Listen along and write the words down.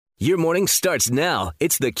Your morning starts now.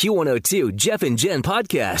 It's the Q102 Jeff and Jen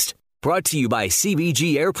podcast brought to you by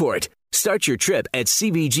CBG Airport. Start your trip at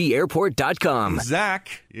CBGAirport.com.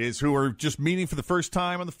 Zach is who we're just meeting for the first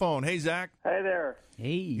time on the phone. Hey, Zach. Hey there.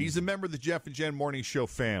 Hey. He's a member of the Jeff and Jen Morning Show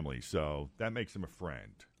family, so that makes him a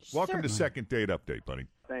friend. Welcome Certainly. to Second Date Update, buddy.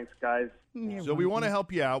 Thanks, guys. So we want to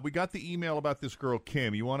help you out. We got the email about this girl,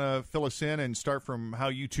 Kim. You want to fill us in and start from how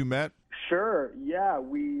you two met? Sure. Yeah,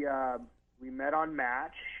 we met on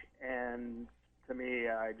Match, and to me,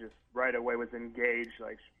 I just right away was engaged.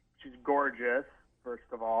 Like, she's gorgeous, first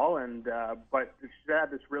of all, and but she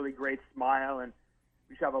had this really great smile, and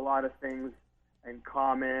we have a lot of things in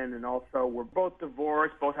common, and also we're both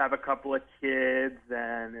divorced, both have a couple of kids,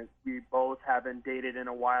 and we both haven't dated in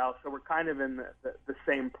a while, so we're kind of in the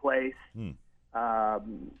same place.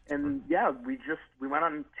 And yeah, we went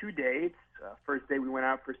on 2 dates. First day we went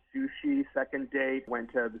out for sushi. Second date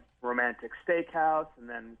went to this romantic steakhouse, and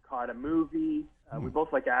then caught a movie. We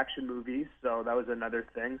both like action movies, so that was another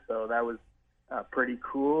thing. So that was pretty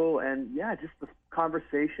cool. And yeah, just the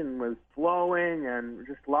conversation was flowing, and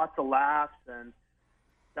just lots of laughs, and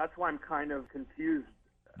that's why I'm kind of confused.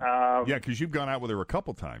 Yeah, because you've gone out with her a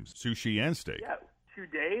couple times, sushi and steak. Yeah, 2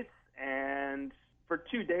 dates, and for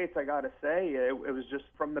 2 dates, I gotta say, it was just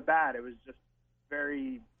from the bat. It was just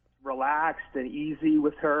very relaxed and easy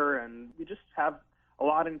with her, and we just have a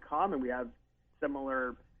lot in common. We have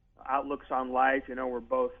similar outlooks on life. You know, we're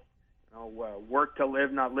both, work to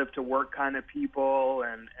live, not live to work kind of people,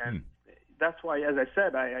 and that's why, as I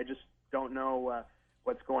said, I just don't know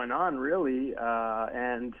what's going on really.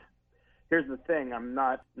 And here's the thing: I'm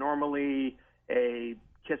not normally a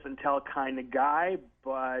kiss and tell kind of guy,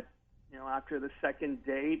 but after the second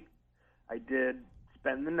date, I did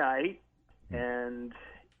spend the night, and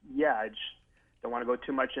yeah, I just don't want to go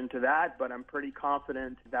too much into that, but I'm pretty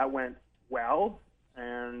confident that went well.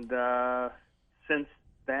 And since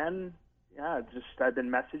then, yeah, I've been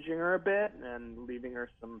messaging her a bit and leaving her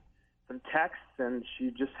some texts, and she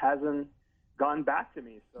just hasn't gone back to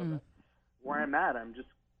me. So that's where I'm at. I'm just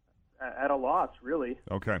at a loss, really.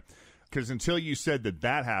 Okay. Because until you said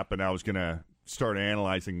that happened, I was going to start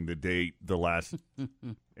analyzing the date, the last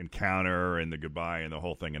encounter, and the goodbye, and the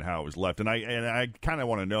whole thing, and how it was left. And I kind of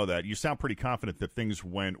want to know that. You sound pretty confident that things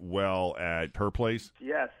went well at her place?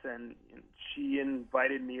 Yes, and she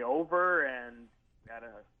invited me over, and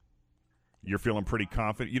You're feeling pretty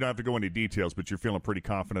confident? You don't have to go into details, but you're feeling pretty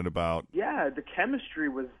confident about... Yeah, the chemistry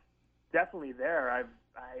was definitely there. I've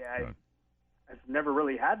never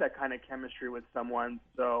really had that kind of chemistry with someone,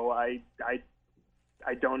 so I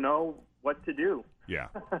don't know what to do. Yeah.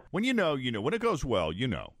 When you know, when it goes well, you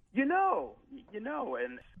know. You know,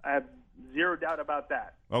 and I have zero doubt about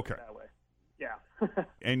that. Okay. That way. Yeah.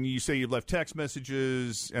 And you say you left text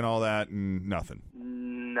messages and all that, and nothing.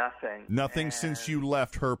 Nothing And since you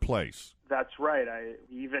left her place. That's right. I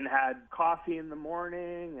even had coffee in the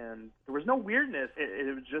morning, and there was no weirdness.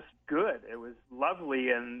 It was just good. It was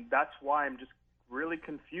lovely, and that's why I'm just really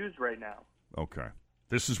confused right now. Okay.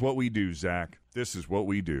 This is what we do, Zach. This is what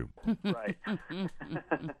we do. Right.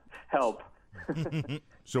 Help.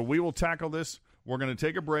 So we will tackle this. We're going to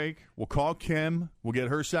take a break. We'll call Kim. We'll get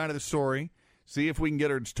her side of the story. See if we can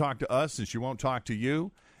get her to talk to us, since she won't talk to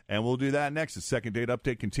you. And we'll do that next. The Second Date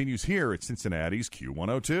Update continues here at Cincinnati's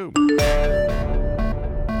Q102.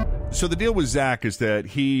 So the deal with Zach is that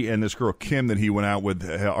he and this girl, Kim, that he went out with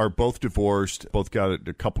are both divorced, both got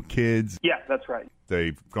a couple kids. Yeah, that's right.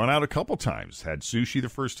 They've gone out a couple times. Had sushi the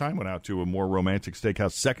first time, went out to a more romantic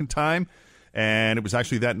steakhouse second time. And it was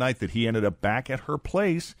actually that night that he ended up back at her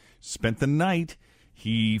place, spent the night.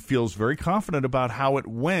 He feels very confident about how it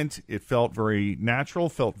went. It felt very natural,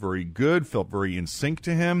 felt very good, felt very in sync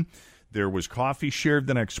to him. There was coffee shared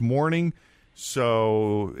the next morning.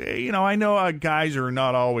 So, I know guys are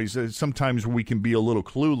not always, sometimes we can be a little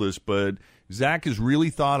clueless, but Zach has really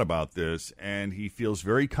thought about this, and he feels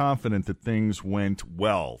very confident that things went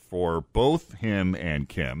well for both him and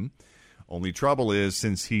Kim. Only trouble is,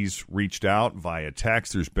 since he's reached out via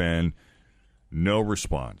text, there's been no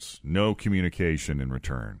response, no communication in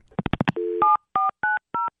return.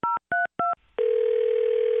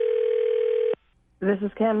 This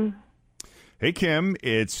is Kim. Hey, Kim,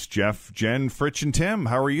 it's Jeff, Jen, Fritch, and Tim.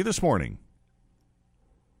 How are you this morning?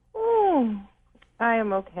 I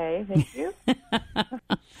am okay, thank you.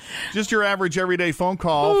 Just your average everyday phone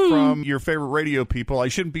call from your favorite radio people. I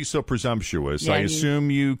shouldn't be so presumptuous. Yeah, I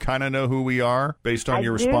assume you kind of know who we are based on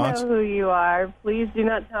your response. I do know who you are. Please do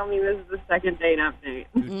not tell me this is the Second Date Update.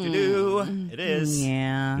 It is.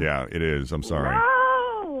 Yeah. Yeah, it is. I'm sorry.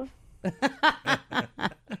 No!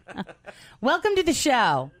 Welcome to the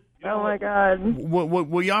show. Oh, my God.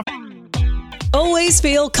 Will you offer Always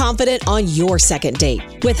feel confident on your second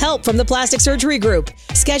date. With help from the Plastic Surgery Group.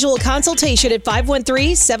 Schedule a consultation at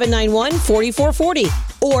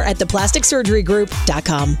 513-791-4440 or at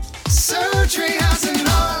theplasticsurgerygroup.com. Surgery has an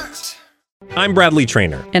art. I'm Bradley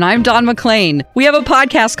Trainer. And I'm Don McClain. We have a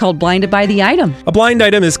podcast called Blinded by the Item. A blind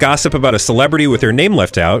item is gossip about a celebrity with their name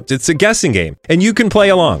left out. It's a guessing game, and you can play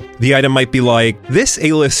along. The item might be like, this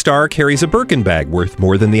A-list star carries a Birkin bag worth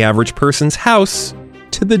more than the average person's house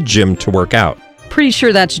to the gym to work out. Pretty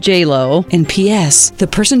sure that's J-Lo. And P.S. the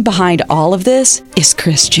person behind all of this is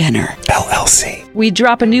Kris Jenner, LLC. We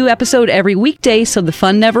drop a new episode every weekday so the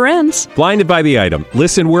fun never ends. Blinded by the Item.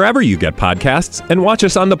 Listen wherever you get podcasts and watch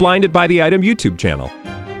us on the Blinded by the Item YouTube channel.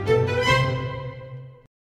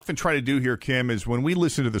 Often try to do here, Kim, is when we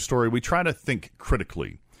listen to the story, we try to think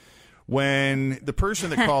critically. When the person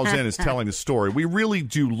that calls in is telling the story, we really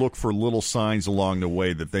do look for little signs along the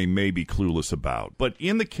way that they may be clueless about. But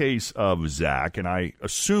in the case of Zach, and I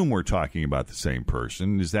assume we're talking about the same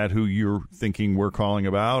person, is that who you're thinking we're calling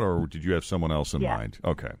about, or did you have someone else in mind?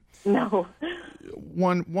 Okay. No.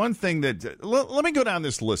 One thing that let me go down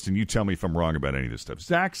this list and you tell me if I'm wrong about any of this stuff.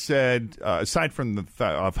 Zach said, aside from the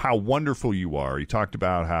of how wonderful you are, he talked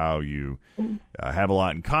about how you have a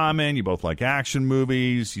lot in common. You both like action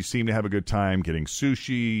movies. You seem to have a good time getting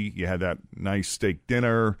sushi. You had that nice steak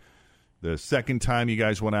dinner the second time you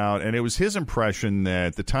guys went out, and it was his impression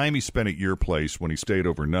that the time he spent at your place when he stayed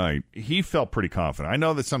overnight, he felt pretty confident. I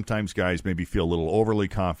know that sometimes guys maybe feel a little overly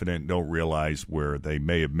confident, don't realize where they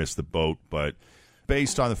may have missed the boat, but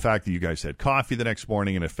based on the fact that you guys had coffee the next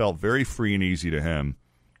morning and it felt very free and easy to him,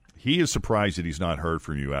 he is surprised that he's not heard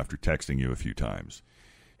from you after texting you a few times.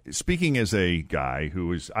 Speaking as a guy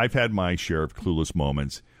who is, I've had my share of clueless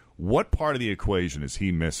moments, what part of the equation is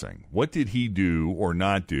he missing? What did he do or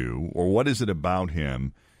not do, or what is it about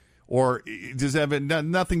him? Or does it have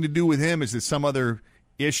nothing to do with him? Is it some other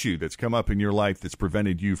issue that's come up in your life that's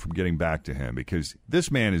prevented you from getting back to him? Because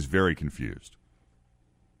this man is very confused.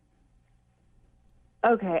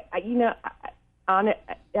 Okay, I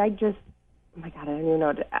just, oh my God, I don't even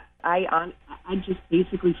know. I just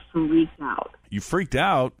basically freaked out. You freaked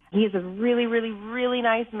out? He's a really, really, really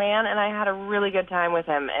nice man, and I had a really good time with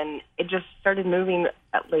him, and it just started moving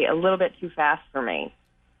a little bit too fast for me.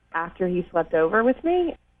 After he slept over with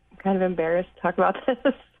me, I'm kind of embarrassed to talk about this,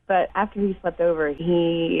 but after he slept over,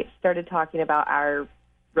 he started talking about our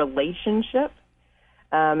relationship,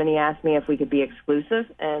 and he asked me if we could be exclusive,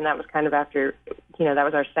 and that was kind of after, that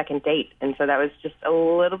was our second date, and so that was just a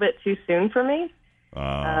little bit too soon for me.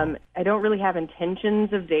 I don't really have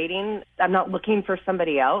intentions of dating. I'm not looking for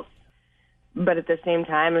somebody else, but at the same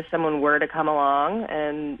time, if someone were to come along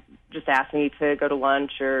and just ask me to go to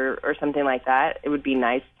lunch or something like that, it would be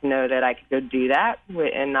nice to know that I could go do that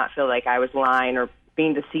and not feel like I was lying or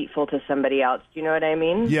being deceitful to somebody else. Do you know what I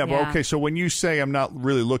mean? Yeah, but okay, so when you say I'm not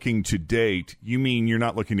really looking to date, you mean you're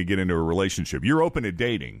not looking to get into a relationship. You're open to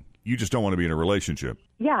dating. You just don't want to be in a relationship.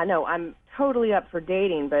 Yeah, no, I'm totally up for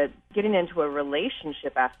dating, but getting into a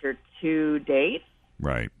relationship after 2 dates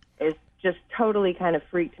right is just totally kind of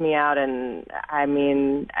freaked me out, and I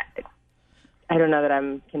mean, I don't know that I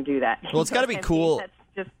can do that. Well, it's got to be cool. That's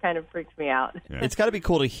just kind of freaked me out. Yeah. It's got to be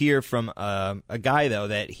cool to hear from a guy, though,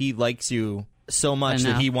 that he likes you so much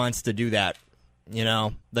that he wants to do that,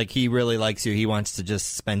 Like, he really likes you. He wants to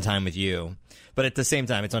just spend time with you. But at the same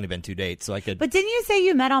time, it's only been 2 dates, so I could... But didn't you say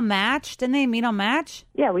you met on Match? Didn't they meet on Match?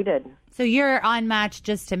 Yeah, we did. So you're on Match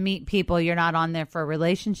just to meet people. You're not on there for a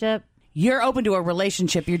relationship? You're open to a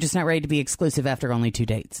relationship. You're just not ready to be exclusive after only 2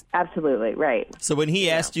 dates. Absolutely, right. So when he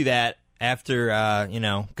asked you that after,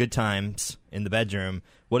 good times in the bedroom,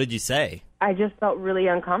 what did you say? I just felt really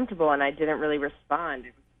uncomfortable, and I didn't really respond.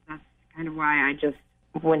 That's kind of why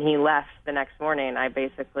when he left the next morning, I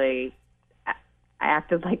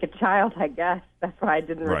acted like a child, I guess. That's why I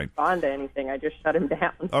didn't respond to anything. I just shut him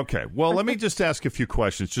down. Okay. Well, let me just ask a few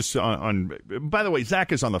questions. Just on. By the way,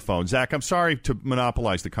 Zach is on the phone. Zach, I'm sorry to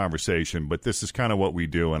monopolize the conversation, but this is kind of what we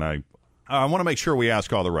do, and I want to make sure we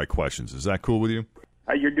ask all the right questions. Is that cool with you?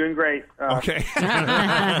 You're doing great. Okay.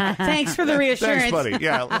 Thanks for the reassurance. Thanks, buddy.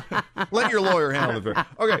 Yeah. Let your lawyer handle it.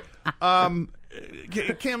 Okay.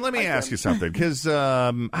 Kim, let me ask you something, because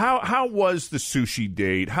how was the sushi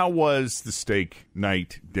date? How was the steak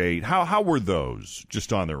night date? How were those,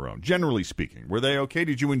 just on their own, generally speaking? Were they okay?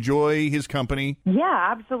 Did you enjoy his company?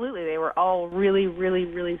 Yeah, absolutely. They were all really, really,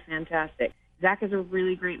 really fantastic. Zach is a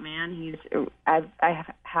really great man. I have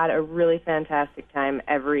had a really fantastic time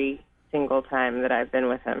every single time that I've been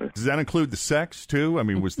with him. Does that include the sex, too? I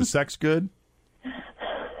mean, was the sex good?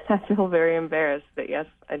 I feel very embarrassed, but yes,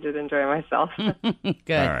 I did enjoy myself. Good.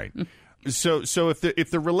 All right. So if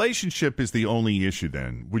the relationship is the only issue,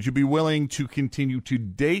 then would you be willing to continue to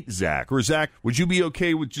date Zach? Or Zach, would you be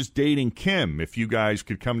okay with just dating Kim if you guys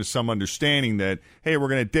could come to some understanding that, hey, we're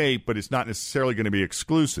going to date, but it's not necessarily going to be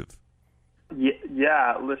exclusive?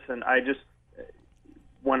 Yeah. Listen,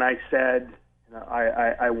 when I said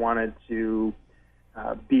I wanted to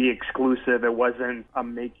be exclusive, it wasn't a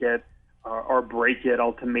make it or break it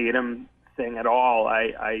ultimatum thing at all.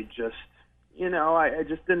 I just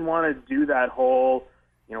didn't want to do that whole,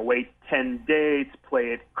 wait 10 dates, play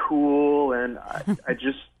it cool, and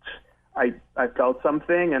I felt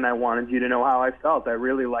something, and I wanted you to know how I felt. I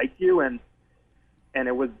really liked you, and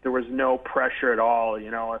there was no pressure at all.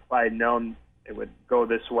 If I had known it would go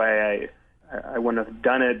this way, I wouldn't have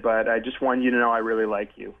done it, but I just wanted you to know I really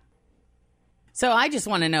like you. So I just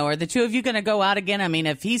want to know, are the two of you going to go out again? I mean,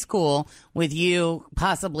 if he's cool with you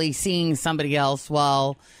possibly seeing somebody else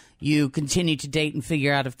while you continue to date and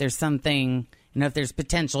figure out if there's something, if there's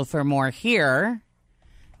potential for more here.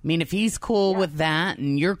 I mean, if he's cool with that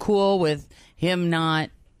and you're cool with him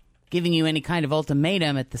not giving you any kind of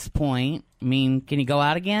ultimatum at this point, I mean, can you go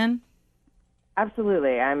out again?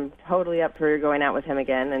 Absolutely. I'm totally up for going out with him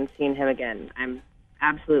again and seeing him again. I'm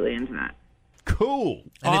absolutely into that. Cool.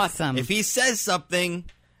 And awesome. If he says something,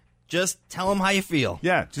 just tell him how you feel.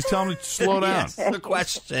 Yeah, just tell him to slow down. Yes, the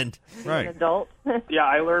question. Right. An adult. Yeah,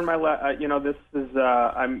 I learned my this is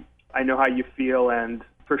I know how you feel, and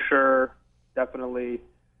for sure, definitely,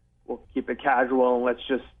 we'll keep it casual and let's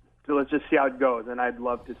just see how it goes. And I'd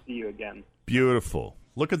love to see you again. Beautiful.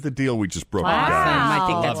 Look at the deal we just broke Wow. down. I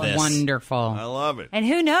think that's wonderful. I love it. And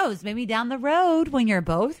who knows? Maybe down the road, when you're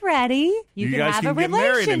both ready, you can guys have can a get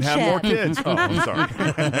married and have more kids. Oh, I'm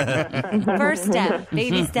sorry. First step,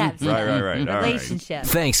 baby steps. Right. All right. Relationship.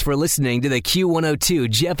 Thanks for listening to the Q102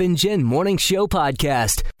 Jeff and Jen Morning Show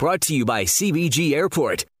podcast, brought to you by CBG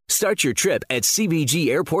Airport. Start your trip at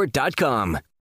CBGAirport.com.